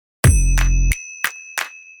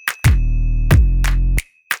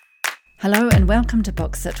Hello and welcome to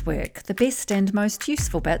Books at Work, the best and most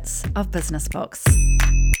useful bits of business books.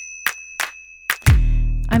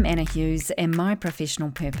 I'm Anna Hughes and my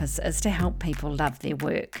professional purpose is to help people love their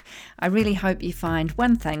work. I really hope you find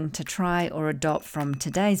one thing to try or adopt from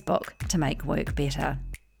today's book to make work better.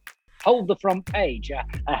 Hold the front page.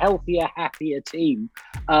 A healthier, happier team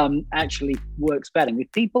actually works better.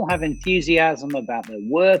 If people have enthusiasm about their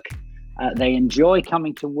work, they enjoy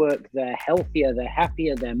coming to work, they're healthier, they're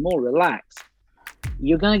happier, they're more relaxed,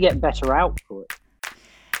 you're going to get better output.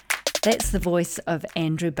 That's the voice of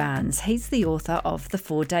Andrew Barnes. He's the author of The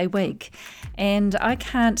 4-Day Week. And I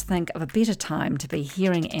can't think of a better time to be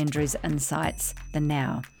hearing Andrew's insights than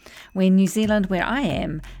now, when New Zealand, where I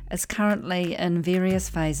am, is currently in various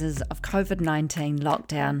phases of COVID-19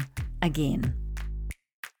 lockdown again.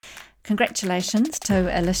 Congratulations to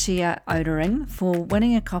Alicia Odering for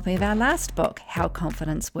winning a copy of our last book, How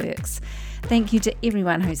Confidence Works. Thank you to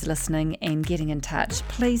everyone who's listening and getting in touch.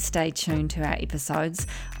 Please stay tuned to our episodes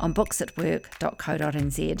on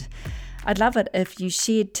booksatwork.co.nz. I'd love it if you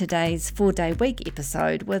shared today's 4-Day Week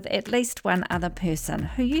episode with at least one other person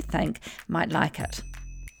who you think might like it.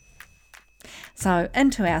 So,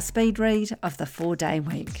 into our speed read of the 4-Day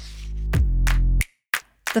Week.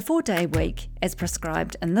 The 4-Day Week, as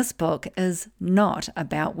prescribed in this book, is not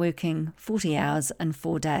about working 40 hours in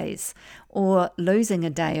 4 days or losing a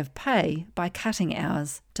day of pay by cutting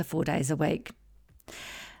hours to 4 days a week.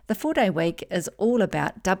 The 4-Day Week is all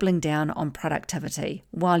about doubling down on productivity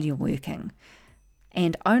while you're working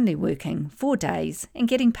and only working 4 days and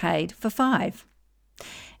getting paid for 5.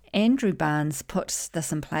 Andrew Barnes puts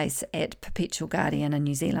this in place at Perpetual Guardian in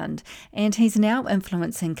New Zealand, and he's now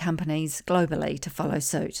influencing companies globally to follow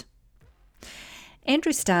suit.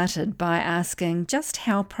 Andrew started by asking just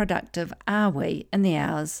how productive are we in the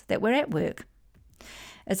hours that we're at work?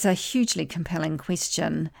 It's a hugely compelling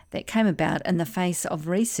question that came about in the face of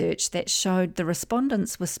research that showed the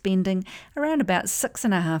respondents were spending around about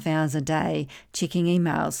 6.5 hours a day checking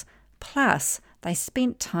emails, plus they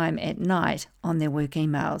spent time at night on their work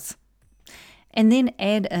emails. And then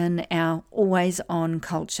add in our always-on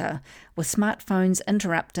culture, with smartphones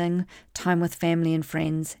interrupting time with family and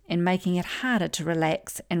friends and making it harder to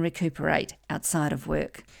relax and recuperate outside of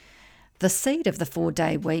work. The seed of the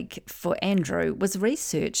 4-Day Week for Andrew was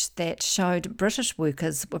research that showed British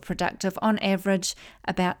workers were productive on average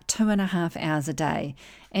about 2.5 hours a day,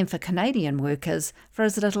 and for Canadian workers for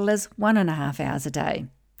as little as 1.5 hours a day.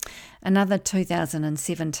 Another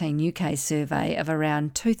 2017 UK survey of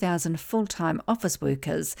around 2,000 full-time office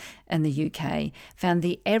workers in the UK found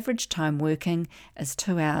the average time working is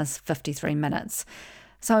 2 hours 53 minutes.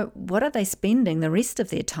 So what are they spending the rest of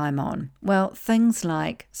their time on? Well, things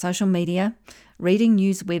like social media, reading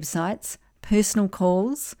news websites, personal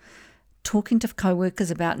calls, talking to co-workers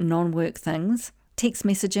about non-work things, text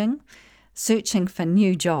messaging, searching for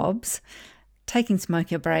new jobs, taking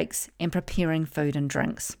smoker breaks, and preparing food and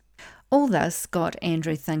drinks. All this got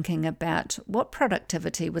Andrew thinking about what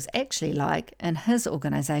productivity was actually like in his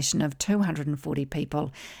organisation of 240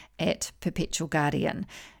 people at Perpetual Guardian,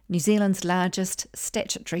 New Zealand's largest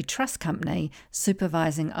statutory trust company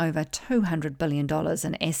supervising over $200 billion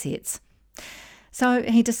in assets. So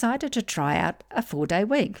he decided to try out a 4-day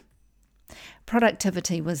week.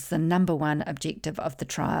 Productivity was the number one objective of the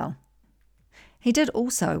trial. He did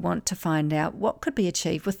also want to find out what could be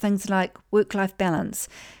achieved with things like work-life balance,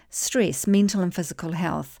 stress, mental and physical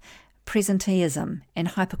health, presenteeism and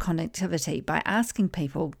hyperconnectivity by asking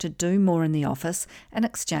people to do more in the office in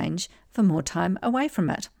exchange for more time away from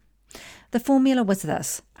it. The formula was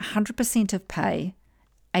this: 100% of pay,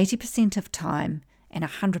 80% of time and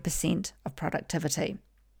 100% of productivity.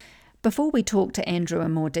 Before we talk to Andrew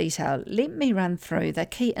in more detail, let me run through the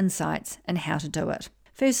key insights and how to do it.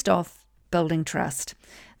 First off, building trust.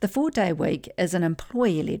 The 4-Day Week is an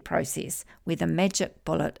employee-led process where the magic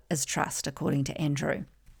bullet is trust, according to Andrew.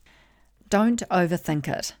 Don't overthink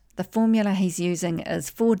it. The formula he's using is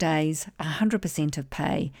 4 days, 100% of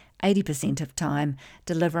pay, 80% of time,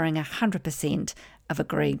 delivering 100% of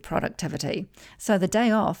agreed productivity. So the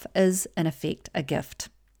day off is, in effect, a gift.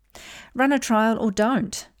 Run a trial or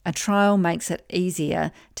don't. A trial makes it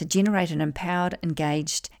easier to generate an empowered,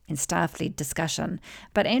 engaged and staff-led discussion,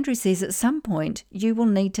 but Andrew says at some point you will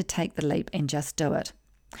need to take the leap and just do it.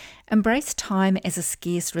 Embrace time as a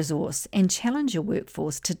scarce resource and challenge your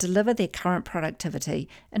workforce to deliver their current productivity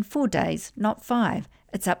in 4 days, not 5.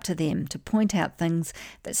 It's up to them to point out things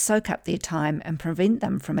that soak up their time and prevent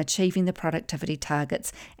them from achieving the productivity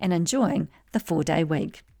targets and enjoying the 4-day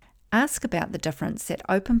week. Ask about the difference that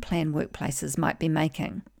open plan workplaces might be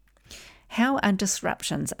making. How are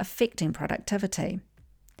disruptions affecting productivity?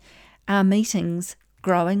 Are meetings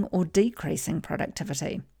growing or decreasing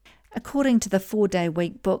productivity? According to the 4-Day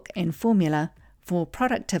Week book and formula, for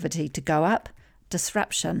productivity to go up,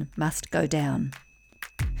 disruption must go down.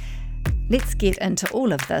 Let's get into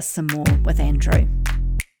all of this some more with Andrew.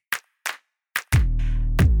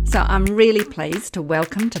 So I'm really pleased to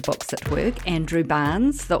welcome to Books at Work Andrew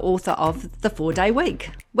Barnes, the author of The 4-Day Week.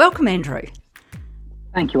 Welcome, Andrew.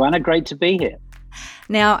 Thank you, Anna. Great to be here.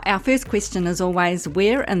 Now, our first question is always,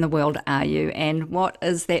 where in the world are you and what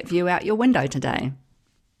is that view out your window today?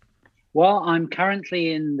 Well, I'm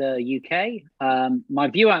currently in the UK. My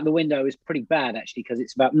view out the window is pretty bad, actually, because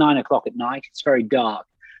it's about 9 o'clock at night. It's very dark,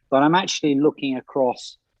 but I'm actually looking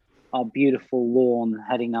across our beautiful lawn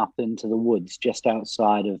heading up into the woods just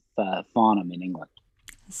outside of Farnham in England.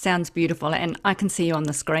 Sounds beautiful, and I can see you on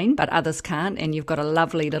the screen, but others can't, and you've got a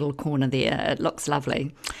lovely little corner there. It looks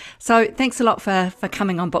lovely. So thanks a lot for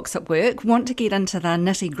coming on Books at Work. Want to get into the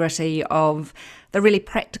nitty-gritty of the really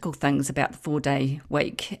practical things about the 4-Day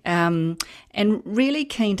Week, and really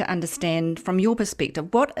keen to understand from your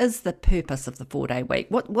perspective, what is the purpose of the 4-Day Week?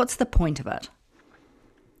 What's the point of it?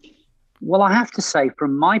 Well, I have to say,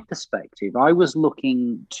 from my perspective, I was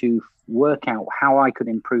looking to work out how I could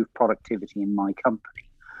improve productivity in my company,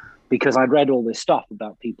 because I'd read all this stuff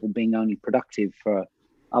about people being only productive for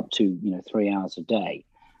up to 3 hours a day.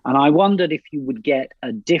 And I wondered if you would get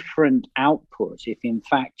a different output if, in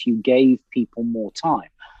fact, you gave people more time,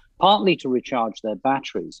 partly to recharge their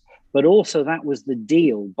batteries, but also that was the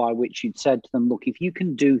deal by which you'd said to them, look, if you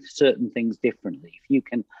can do certain things differently, if you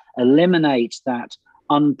can eliminate that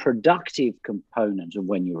unproductive component of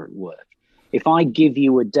when you're at work, if I give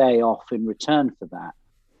you a day off in return for that,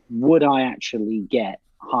 would I actually get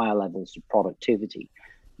higher levels of productivity?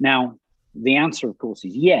 Now, the answer, of course,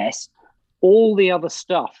 is yes. All the other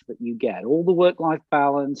stuff that you get, all the work-life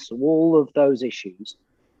balance, all of those issues,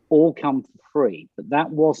 all come for free. But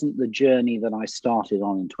that wasn't the journey that I started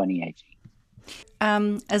on in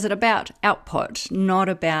 2018. Is it about output, not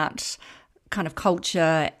about kind of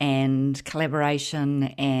culture and collaboration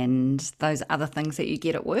and those other things that you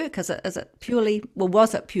get at work? Was it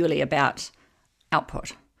purely about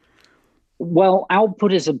output? Well,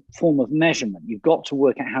 output is a form of measurement. You've got to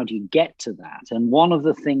work out how do you get to that. And one of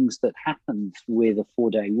the things that happens with a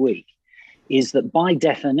 4-day week is that by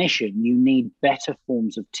definition, you need better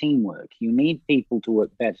forms of teamwork. You need people to work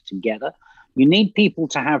better together. You need people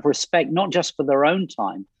to have respect, not just for their own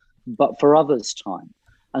time, but for others' time.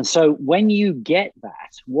 And so when you get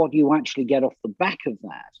that, what you actually get off the back of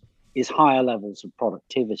that is higher levels of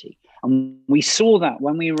productivity. And we saw that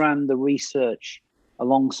when we ran the research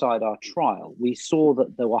alongside our trial. We saw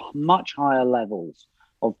that there were much higher levels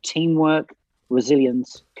of teamwork,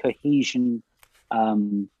 resilience, cohesion,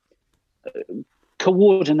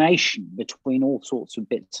 coordination between all sorts of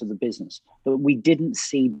bits of the business that we didn't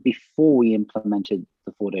see before we implemented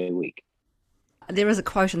the 4-day week. There is a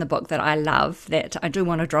quote in the book that I love that I do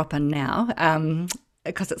want to drop in now,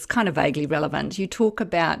 because it's kind of vaguely relevant. You talk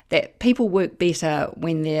about that people work better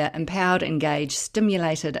when they're empowered, engaged,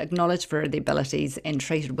 stimulated, acknowledged for their abilities and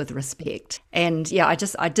treated with respect. And yeah,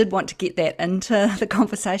 I did want to get that into the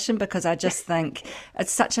conversation because I just think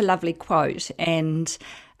it's such a lovely quote, and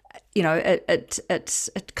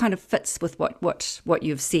it kind of fits with what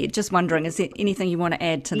you've said. Just wondering, is there anything you want to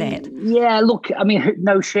add to that? Yeah, look, I mean,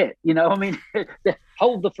 no shit,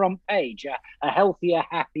 hold the front page. A healthier,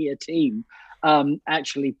 happier team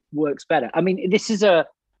actually works better. I mean, this is a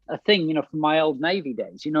thing, from my old Navy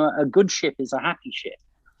days. A good ship is a happy ship.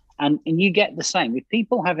 And you get the same. If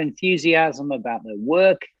people have enthusiasm about their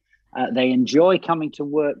work, they enjoy coming to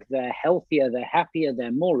work, they're healthier, they're happier,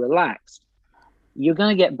 they're more relaxed, you're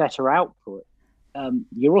going to get better output.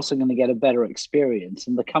 You're also going to get a better experience,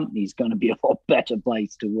 and the company's going to be a lot better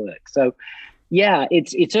place to work. So, yeah,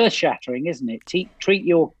 it's earth-shattering, isn't it? Treat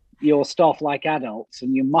your staff like adults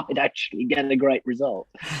and you might actually get a great result.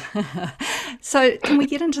 So can we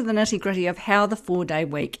get into the nitty-gritty of how the 4-day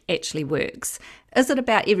week actually works? Is it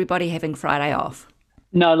about everybody having Friday off?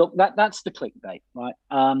 No, look, that's the clickbait, right?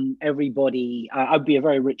 I'd be a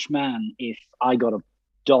very rich man if I got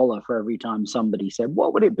 $1 for every time somebody said,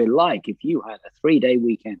 what would it be like if you had a 3-day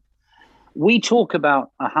weekend? We talk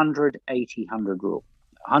about 100-80-100 rule.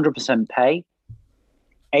 100% pay,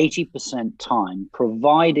 80% time,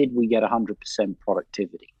 provided we get 100%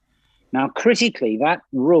 productivity. Now, critically, that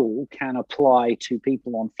rule can apply to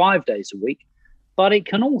people on 5 days a week, but it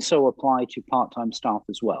can also apply to part-time staff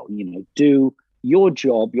as well. Do your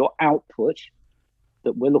job, your output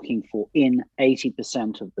that we're looking for in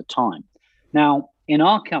 80% of the time. Now, in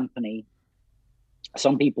our company,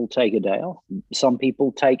 some people take a day off. Some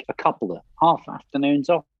people take a couple of half afternoons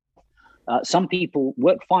off. Some people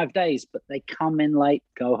work 5 days, but they come in late,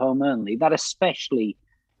 go home early. That especially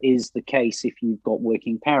is the case if you've got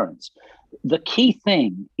working parents. The key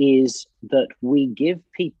thing is that we give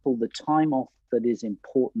people the time off that is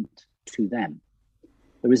important to them.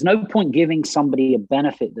 There is no point giving somebody a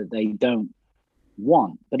benefit that they don't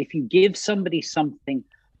want. But if you give somebody something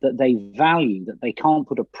that they value, that they can't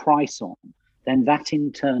put a price on, then that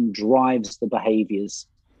in turn drives the behaviors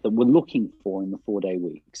that we're looking for in the 4-day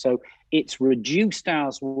week. So it's reduced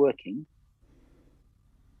hours working.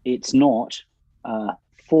 It's not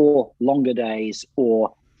 4 longer days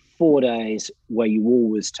or 4 days where you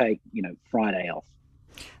always take, Friday off.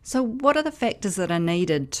 So what are the factors that are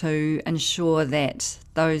needed to ensure that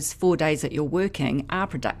those 4 days that you're working are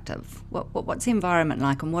productive? What's the environment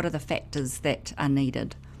like, and what are the factors that are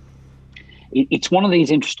needed? It's one of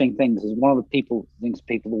these interesting things. Is one of the things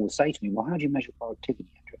people always say to me, well, how do you measure productivity,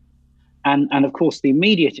 Andrew? And of course, the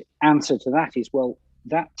immediate answer to that is, well,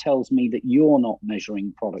 that tells me that you're not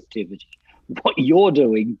measuring productivity. What you're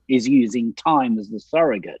doing is using time as the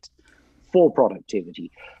surrogate for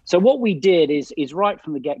productivity. So what we did is right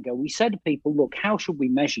from the get-go, we said to people, look, how should we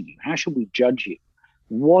measure you? How should we judge you?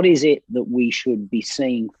 What is it that we should be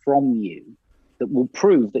seeing from you that will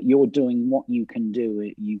prove that you're doing what you can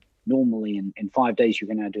do? You normally in 5 days, you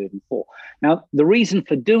can now do it in 4. Now, the reason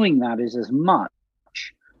for doing that is as much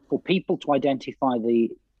for people to identify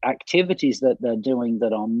the activities that they're doing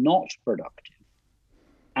that are not productive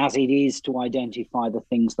as it is to identify the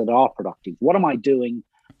things that are productive. What am I doing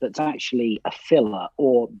that's actually a filler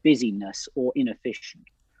or busyness or inefficient?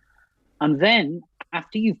 And then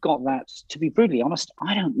after you've got that, to be brutally honest,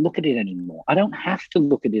 I don't look at it anymore. I don't have to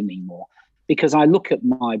look at it anymore because I look at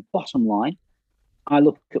my bottom line, I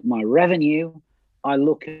look at my revenue, I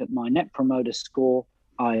look at my net promoter score,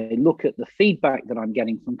 I look at the feedback that I'm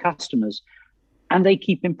getting from customers, and they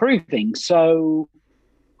keep improving. So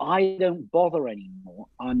I don't bother anymore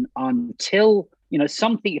until,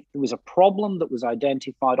 something, if there was a problem that was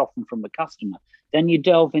identified often from the customer, then you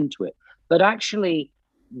delve into it. But actually,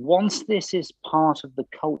 once this is part of the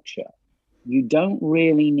culture, you don't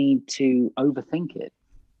really need to overthink it.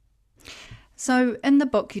 So in the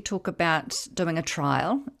book, you talk about doing a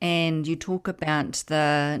trial, and you talk about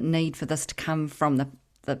the need for this to come from the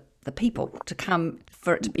people,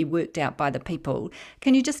 for it to be worked out by the people.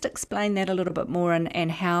 Can you just explain that a little bit more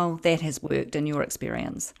and how that has worked in your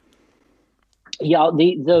experience? Yeah,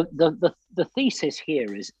 the thesis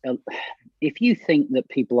here is if you think that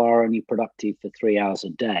people are only productive for 3 hours a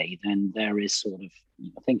day, then there is sort of,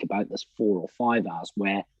 think about this 4 or 5 hours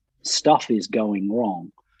where stuff is going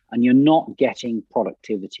wrong and you're not getting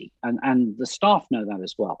productivity. And the staff know that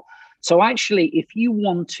as well. So actually, if you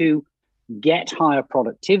want to get higher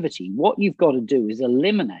productivity, what you've got to do is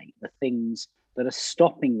eliminate the things that are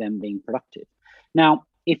stopping them being productive. Now,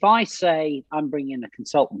 if I say I'm bringing in a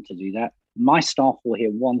consultant to do that, my staff will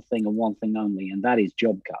hear one thing and one thing only, and that is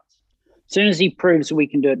job cuts. As soon as he proves we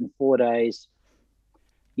can do it in 4 days,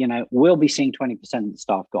 we'll be seeing 20% of the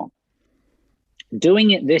staff gone.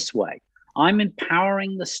 Doing it this way, I'm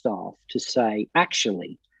empowering the staff to say,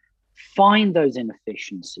 actually, find those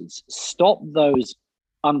inefficiencies, stop those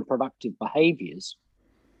unproductive behaviors.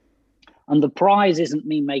 And the prize isn't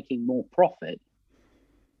me making more profit.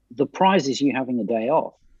 The prize is you having a day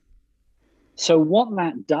off. So what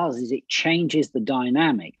that does is it changes the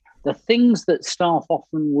dynamic. The things that staff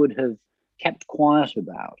often would have kept quiet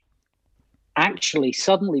about actually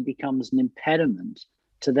suddenly becomes an impediment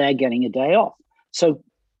to their getting a day off. So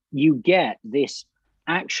you get this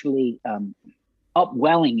actually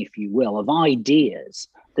upwelling, if you will, of ideas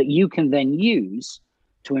that you can then use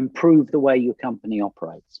to improve the way your company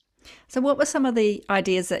operates. So what were some of the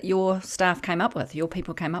ideas that your staff came up with, your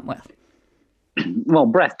people came up with? Well,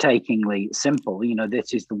 breathtakingly simple.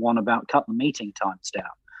 This is the one about cut the meeting times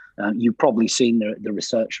down. You've probably seen the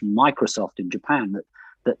research from Microsoft in Japan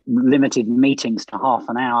that limited meetings to half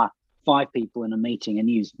an hour, 5 people in a meeting, and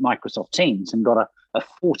used Microsoft Teams and got a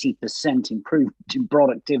 40% improvement in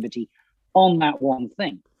productivity on that one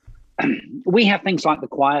thing. We have things like the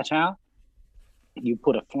quiet hour. You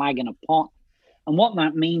put a flag in a pot. And what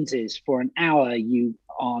that means is for an hour, you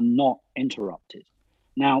are not interrupted.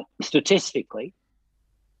 Now, statistically,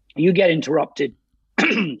 you get interrupted,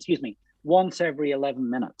 once every 11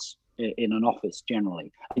 minutes in an office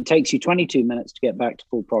generally. It takes you 22 minutes to get back to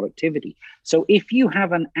full productivity. So if you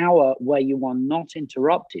have an hour where you are not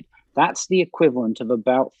interrupted, that's the equivalent of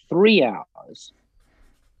about 3 hours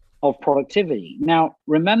of productivity. Now,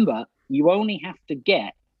 remember, you only have to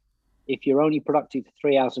get, if you're only productive for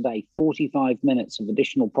 3 hours a day, 45 minutes of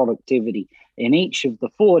additional productivity in each of the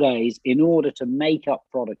 4 days in order to make up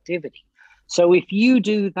productivity. So if you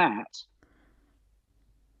do that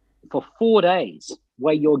for 4 days,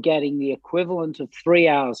 where you're getting the equivalent of 3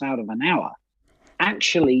 hours out of an hour,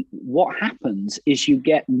 actually what happens is you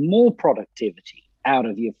get more productivity out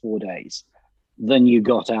of your 4 days than you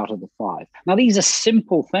got out of the 5. Now, these are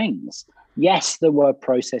simple things. Yes, there were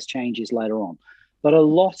process changes later on, but a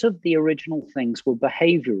lot of the original things were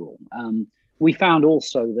behavioral. We found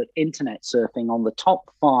also that internet surfing on the top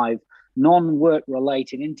 5 non-work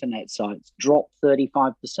related internet sites dropped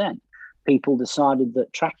 35%. People decided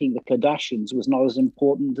that tracking the Kardashians was not as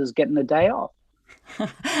important as getting a day off.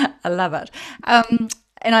 I love it.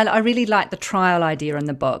 And I really like the trial idea in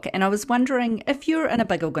the book. And I was wondering, if you're in a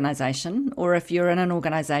big organization, or if you're in an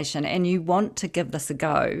organization and you want to give this a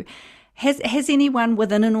go, has anyone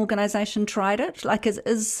within an organization tried it? Like,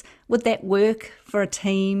 would that work for a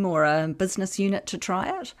team or a business unit to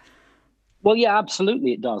try it? Well, yeah,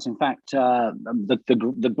 absolutely, it does. In fact, one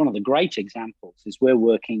of the great examples is we're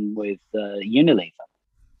working with Unilever.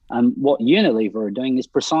 And what Unilever are doing is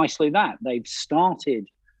precisely that. They've started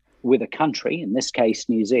with a country, in this case,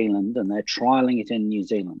 New Zealand, and they're trialing it in New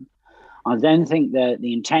Zealand. I then think that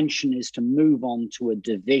the intention is to move on to a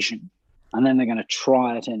division, and then they're going to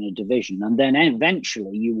try it in a division. And then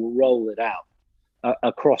eventually you will roll it out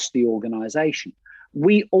across the organization.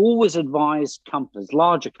 We always advise companies,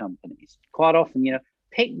 larger companies, quite often,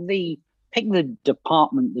 pick the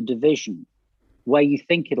department, the division where you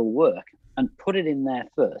think it'll work and put it in there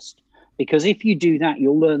first. Because if you do that,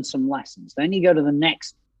 you'll learn some lessons. Then you go to the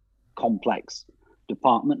next complex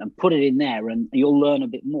department and put it in there and you'll learn a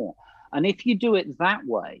bit more. And if you do it that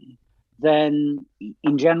way, then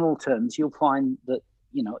in general terms, you'll find that,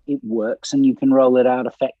 it works and you can roll it out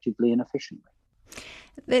effectively and efficiently.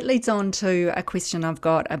 That leads on to a question I've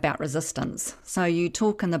got about resistance. So you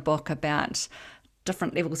talk in the book about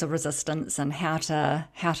different levels of resistance and how to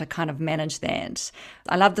kind of manage that.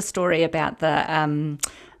 I love the story about the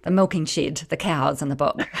milking shed, the cows in the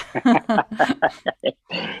book.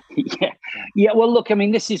 Yeah. Well, look, I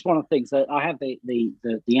mean, this is one of the things that I have.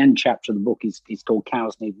 The end chapter of the book is called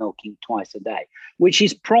 "Cows Need Milking Twice a Day," which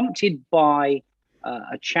is prompted by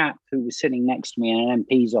a chap who was sitting next to me in an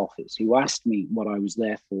MP's office who asked me what I was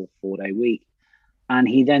there for 4-day week, and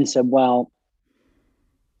he then said, "Well,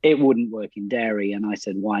 it wouldn't work in dairy." And I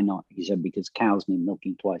said, "Why not?" He said, "Because cows need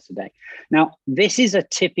milking twice a day." Now, this is a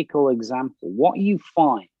typical example. What you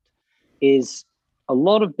find is a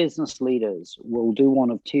lot of business leaders will do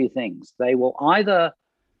one of two things. They will either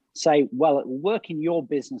say, "Well, it will work in your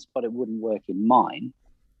business, but it wouldn't work in mine,"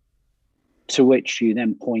 to which you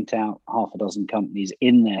then point out half a dozen companies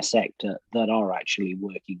in their sector that are actually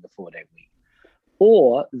working the 4-day week.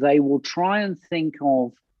 Or they will try and think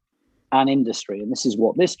of an industry, and this is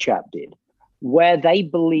what this chap did, where they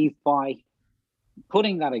believe by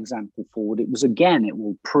putting that example forward, it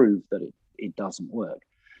will prove that it doesn't work.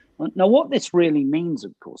 Now, what this really means,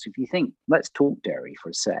 of course, if you think, let's talk dairy for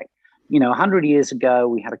a sec. 100 years ago,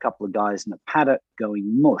 we had a couple of guys in a paddock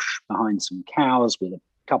going mush behind some cows with a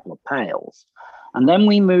couple of pails. And then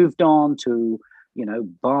we moved on to,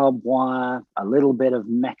 barbed wire, a little bit of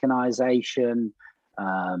mechanization.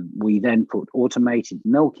 We then put automated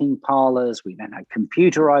milking parlors. We then had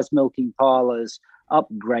computerized milking parlors,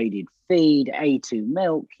 upgraded feed, A2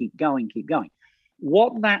 milk, keep going.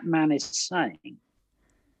 What that man is saying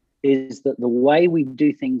is that the way we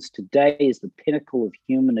do things today is the pinnacle of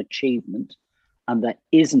human achievement, and there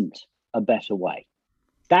isn't a better way.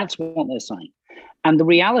 That's what they're saying. And the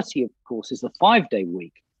reality, of course, is the 5-day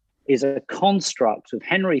week is a construct of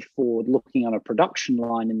Henry Ford looking on a production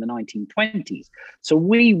line in the 1920s. So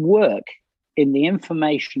we work in the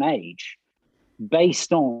information age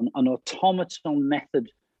based on an automaton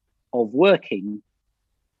method of working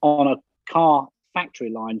on a car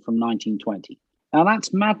factory line from 1920. Now,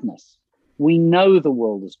 that's madness. We know the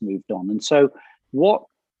world has moved on. And so what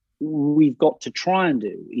we've got to try and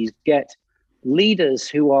do is get leaders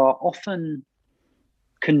who are often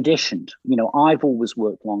conditioned. I've always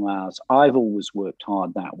worked long hours. I've always worked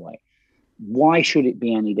hard that way. Why should it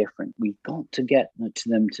be any different? We've got to get to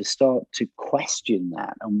them to start to question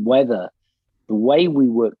that and whether the way we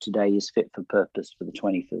work today is fit for purpose for the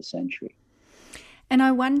 21st century. And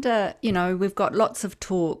I wonder, we've got lots of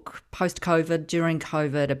talk post-COVID, during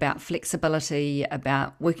COVID, about flexibility,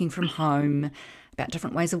 about working from home, about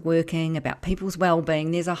different ways of working, about people's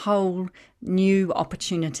well-being. There's a whole new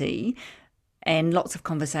opportunity and lots of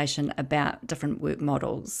conversation about different work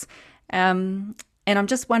models. And I'm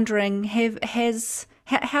just wondering,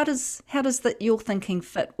 how does your thinking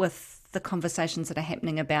fit with the conversations that are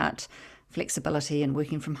happening about flexibility and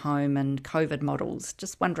working from home and COVID models?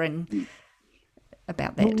 Just wondering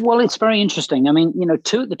about that? Well, it's very interesting. I mean,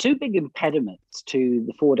 the two big impediments to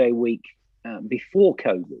the 4-day week before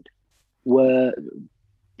COVID were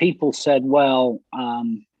people said, well,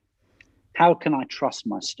 how can I trust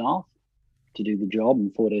my staff to do the job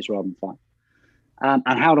in 4 days rather than 5?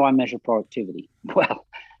 And how do I measure productivity? Well,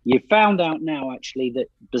 you found out now actually that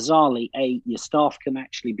bizarrely, A, your staff can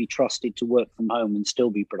actually be trusted to work from home and still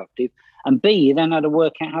be productive. And B, you then had to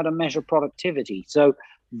work out how to measure productivity. So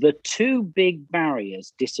the two big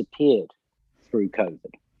barriers disappeared through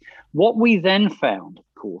COVID. What we then found, of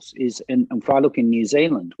course, is, and if I look in New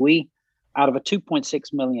Zealand, we, out of a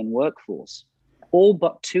 2.6 million workforce, all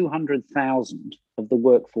but 200,000 of the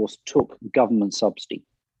workforce took government subsidy.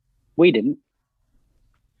 We didn't.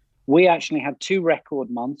 We actually had 2 record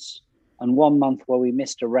months and 1 month where we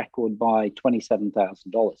missed a record by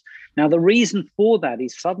 $27,000. Now, the reason for that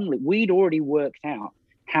is suddenly we'd already worked out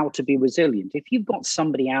how to be resilient. If you've got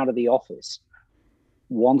somebody out of the office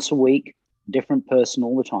once a week, different person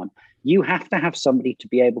all the time, you have to have somebody to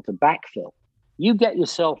be able to backfill. You get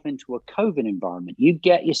yourself into a COVID environment. You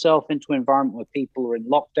get yourself into an environment where people are in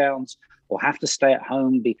lockdowns or have to stay at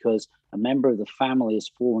home because a member of the family has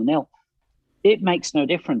fallen ill. It makes no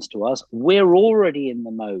difference to us. We're already in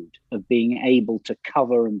the mode of being able to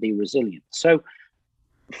cover and be resilient. So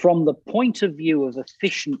from the point of view of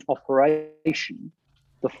efficient operation,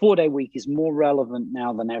 the 4-day week is more relevant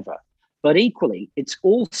now than ever. But equally, it's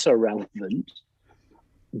also relevant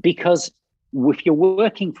because if you're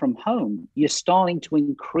working from home, you're starting to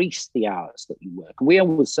increase the hours that you work. We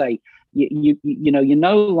always say, you're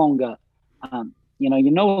no longer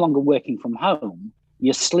working from home.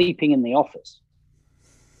 You're sleeping in the office.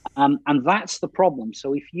 And that's the problem.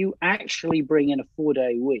 So if you actually bring in a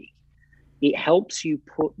 4-day week, it helps you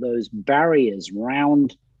put those barriers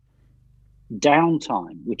around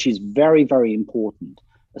downtime, which is very, very important,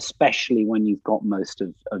 especially when you've got most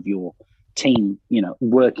of your team,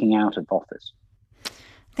 working out of office.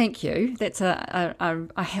 Thank you. That's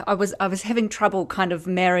I was having trouble kind of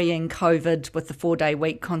marrying COVID with the 4-day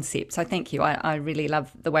week concept. So thank you. I really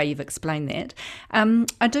love the way you've explained that.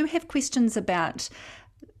 I do have questions about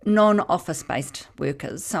non-office based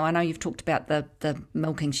workers. So I know you've talked about the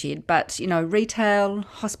milking shed, but retail,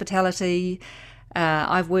 hospitality.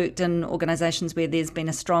 I've worked in organisations where there's been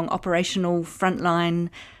a strong operational frontline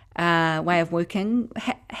way of working.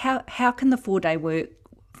 How can the 4-day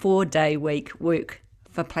week work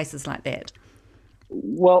for places like that?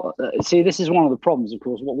 Well, see, this is one of the problems, of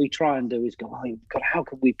course. What we try and do is go, oh, God, how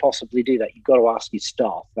could we possibly do that? You've got to ask your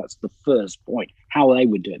staff. That's the first point, how they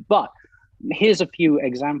would do it. But here's a few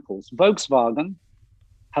examples. Volkswagen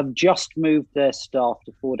have just moved their staff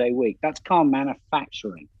to 4-day week. That's car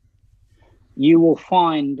manufacturing. You will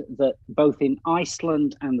find that both in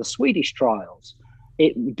Iceland and the Swedish trials,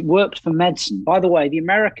 it worked for medicine. By the way, the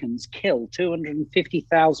Americans kill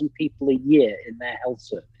 250,000 people a year in their health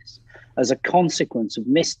service as a consequence of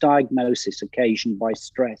misdiagnosis occasioned by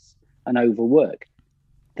stress and overwork.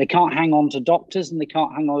 They can't hang on to doctors and they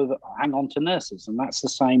can't hang on to nurses. And that's the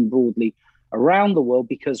same broadly around the world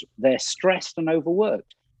because they're stressed and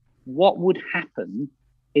overworked. What would happen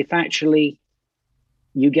if actually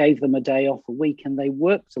you gave them a day off a week and they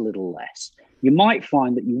worked a little less? You might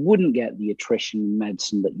find that you wouldn't get the attrition in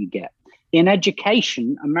medicine that you get. In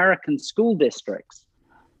education, American school districts,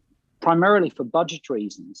 primarily for budget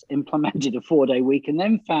reasons, implemented a 4-day week and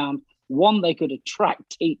then found, one, they could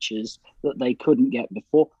attract teachers that they couldn't get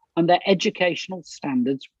before, and their educational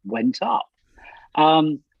standards went up.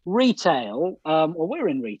 Retail, well, we're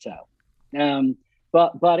in retail,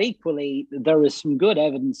 but equally, there is some good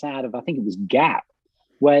evidence out of, I think it was Gap,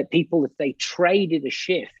 where people, if they traded a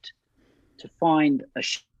shift to find a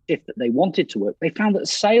shift that they wanted to work, they found that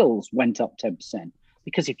sales went up 10%.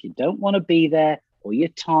 Because if you don't want to be there or you're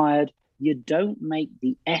tired, you don't make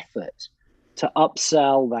the effort to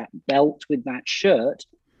upsell that belt with that shirt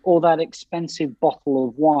or that expensive bottle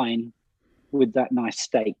of wine with that nice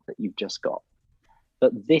steak that you've just got.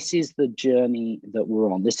 But this is the journey that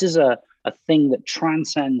we're on. This is a thing that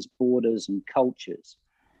transcends borders and cultures.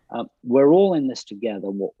 We're all in this together.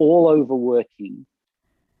 We're all overworking.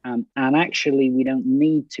 And actually, we don't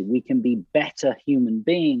need to. We can be better human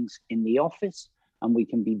beings in the office, and we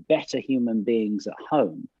can be better human beings at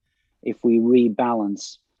home if we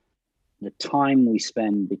rebalance the time we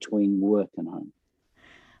spend between work and home.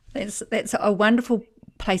 That's a wonderful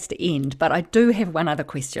place to end, but I do have one other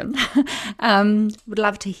question. Would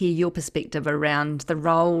love to hear your perspective around the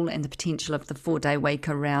role and the potential of the 4-day week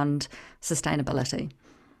around sustainability.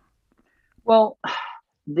 Well,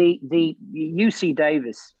 the UC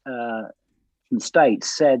Davis from the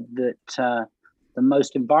States said that the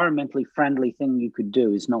most environmentally friendly thing you could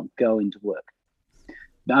do is not go into work.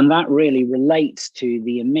 And that really relates to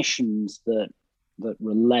the emissions that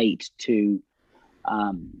relate to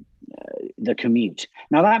the commute.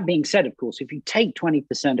 Now, that being said, of course, if you take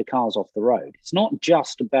 20% of cars off the road, it's not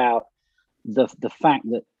just about the fact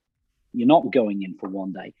that you're not going in for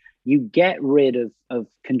one day. You get rid of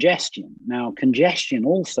congestion. Now, congestion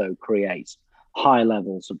also creates high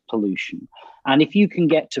levels of pollution. And if you can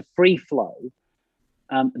get to free flow,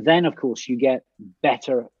 then, of course, you get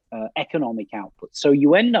better economic output. So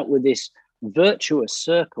you end up with this virtuous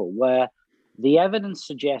circle where the evidence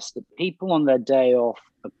suggests that people on their day off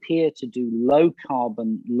appear to do low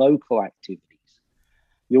carbon local activities.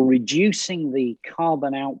 You're reducing the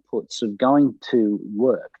carbon outputs of going to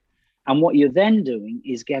work. And what you're then doing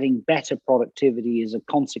is getting better productivity as a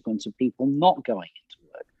consequence of people not going into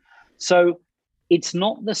work. So it's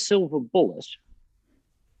not the silver bullet,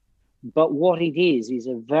 but what it is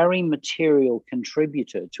a very material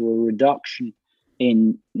contributor to a reduction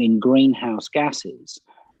in greenhouse gases,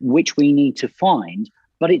 which we need to find.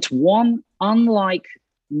 But it's one, unlike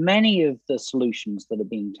many of the solutions that are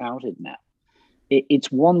being touted now,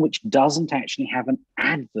 it's one which doesn't actually have an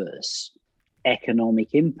adverse economic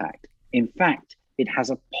impact. In fact, it has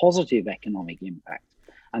a positive economic impact.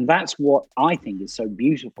 And that's what I think is so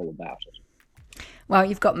beautiful about it. Well,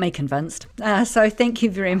 you've got me convinced. So thank you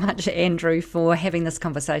very much, Andrew, for having this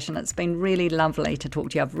conversation. It's been really lovely to talk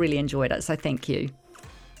to you. I've really enjoyed it. So thank you.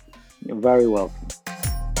 You're very welcome.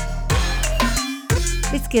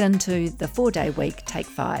 Let's get into the 4-day week, take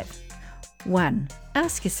 5. 1.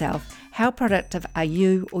 Ask yourself, how productive are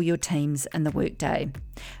you or your teams in the workday?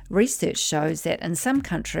 Research shows that in some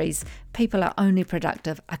countries, people are only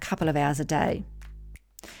productive a couple of hours a day.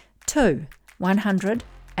 2. 100,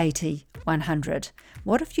 80, 100.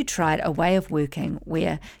 What if you tried a way of working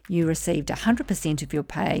where you received 100% of your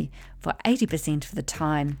pay for 80% of the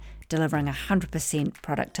time, delivering 100%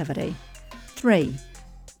 productivity? 3.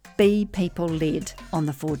 Be people-led on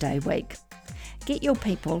the 4-day week. Get your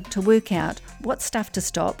people to work out what stuff to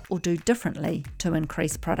stop or do differently to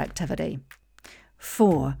increase productivity.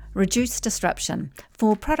 4. Reduce disruption.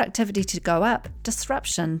 For productivity to go up,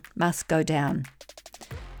 disruption must go down.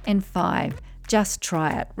 And 5. Just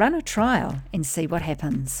try it. Run a trial and see what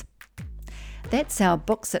happens. That's our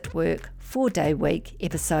Books at Work 4-day week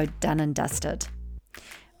episode done and dusted.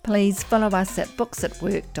 Please follow us at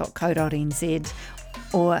booksatwork.co.nz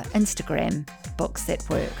or Instagram Books at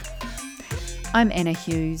Work. I'm Anna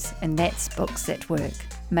Hughes, and that's Books at Work,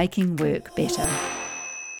 making work better.